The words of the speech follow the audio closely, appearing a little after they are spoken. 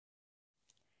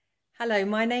Hello,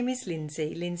 my name is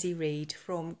Lindsay Reed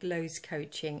from Glows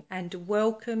Coaching, and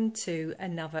welcome to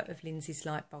another of Lindsay's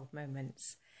Lightbulb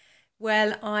Moments.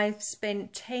 Well, I've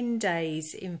spent 10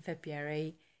 days in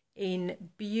February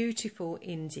in beautiful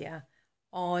India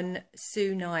on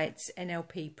Sue Knight's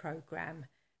NLP program,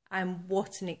 and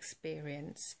what an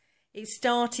experience. It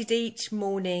started each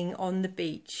morning on the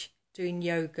beach doing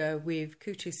yoga with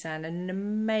Kutu-san, an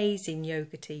amazing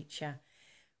yoga teacher,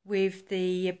 with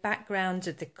the background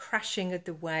of the crashing of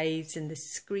the waves and the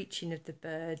screeching of the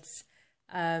birds.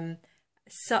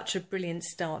 Such a brilliant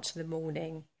start to the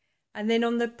morning. And then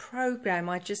on the programme,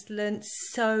 I just learnt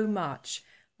so much.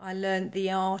 I learnt the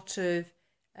art of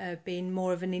being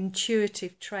more of an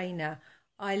intuitive trainer.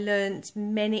 I learnt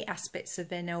many aspects of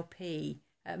NLP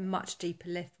at a much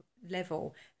deeper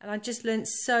level. And I just learnt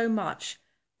so much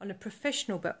on a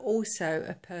professional but also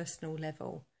a personal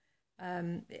level.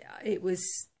 It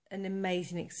was an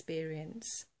amazing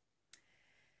experience.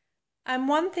 And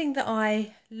one thing that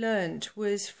I learnt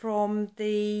was from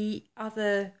the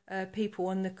other people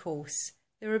on the course.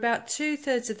 There were about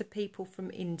 2/3 of the people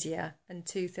from India and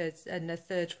 2/3 and a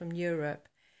third from Europe.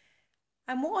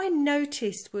 And what I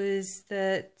noticed was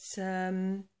that,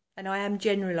 and I am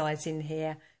generalising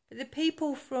here, but the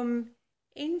people from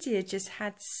India just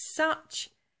had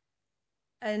such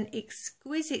an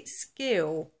exquisite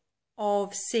skill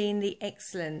of seeing the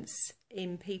excellence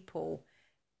in people.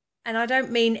 And I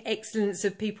don't mean excellence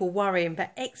of people worrying,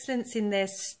 but excellence in their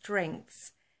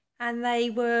strengths. And they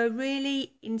were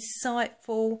really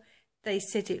insightful. They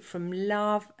said it from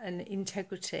love and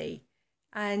integrity.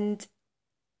 And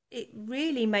it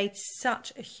really made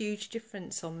such a huge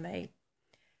difference on me.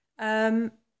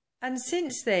 And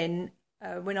since then,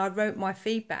 when I wrote my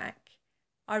feedback,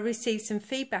 I received some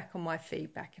feedback on my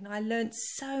feedback, and I learned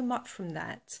so much from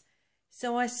that.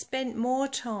 So I spent more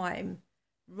time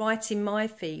writing my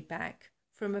feedback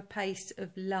from a place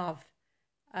of love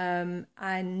and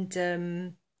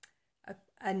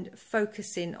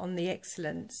focusing on the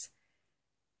excellence.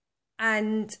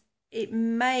 And it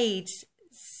made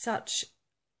such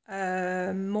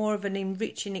more of an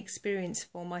enriching experience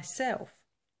for myself.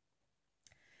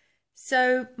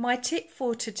 So my tip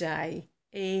for today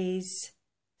is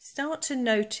start to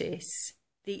notice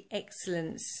the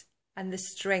excellence and the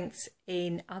strengths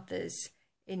in others,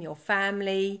 in your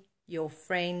family, your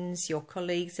friends, your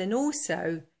colleagues, and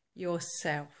also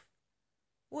yourself.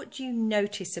 What do you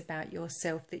notice about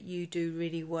yourself that you do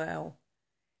really well?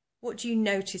 What do you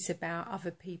notice about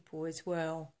other people as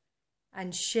well?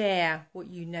 And share what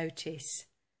you notice.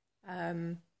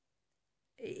 It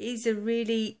is a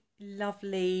really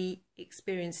lovely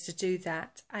experience to do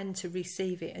that and to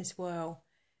receive it as well.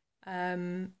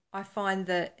 I find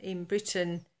that in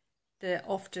Britain, that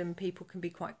often people can be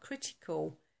quite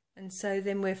critical, and so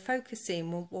then we're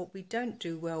focusing on what we don't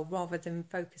do well rather than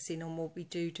focusing on what we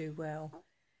do well.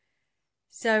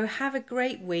 So have a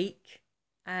great week,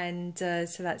 and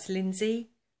so that's Lindsay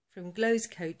from Glows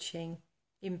Coaching,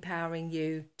 empowering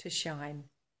you to shine.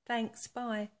 Thanks,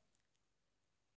 bye.